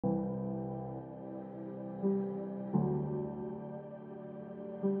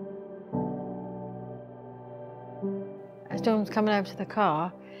as John was coming over to the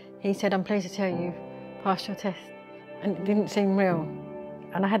car, he said, "I'm pleased to tell you, you've passed your test." And it didn't seem real.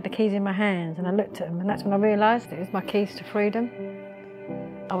 And I had the keys in my hands and I looked at them, and that's when I realised it was my keys to freedom.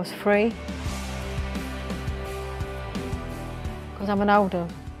 I was free. Because I'm an older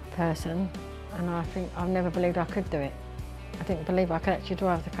person, and I think I've never believed I could do it. I didn't believe I could actually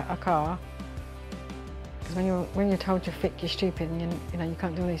drive a car. Because when you're told you're fit, you're stupid, and you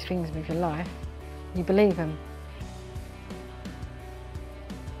can't do all these things with your life, you believe them.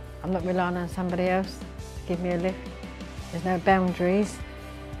 I'm not relying on somebody else to give me a lift. There's no boundaries.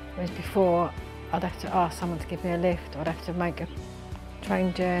 Whereas before, I'd have to ask someone to give me a lift, or I'd have to make a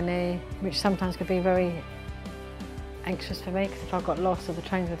train journey, which sometimes could be very anxious for me, because if I got lost or the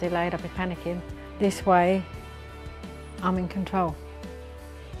trains were delayed, I'd be panicking. This way, I'm in control.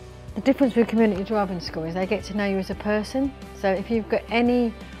 The difference with community driving school is they get to know you as a person. So if you've got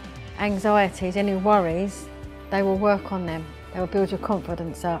any anxieties, any worries, they will work on them. They will build your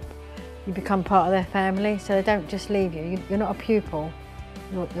confidence up. You become part of their family, so they don't just leave you. You're not a pupil.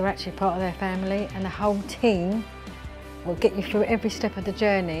 You're actually part of their family, and the whole team will get you through every step of the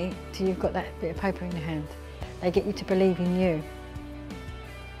journey till you've got that bit of paper in your hand. They get you to believe in you,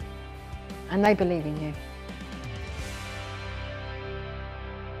 and they believe in you.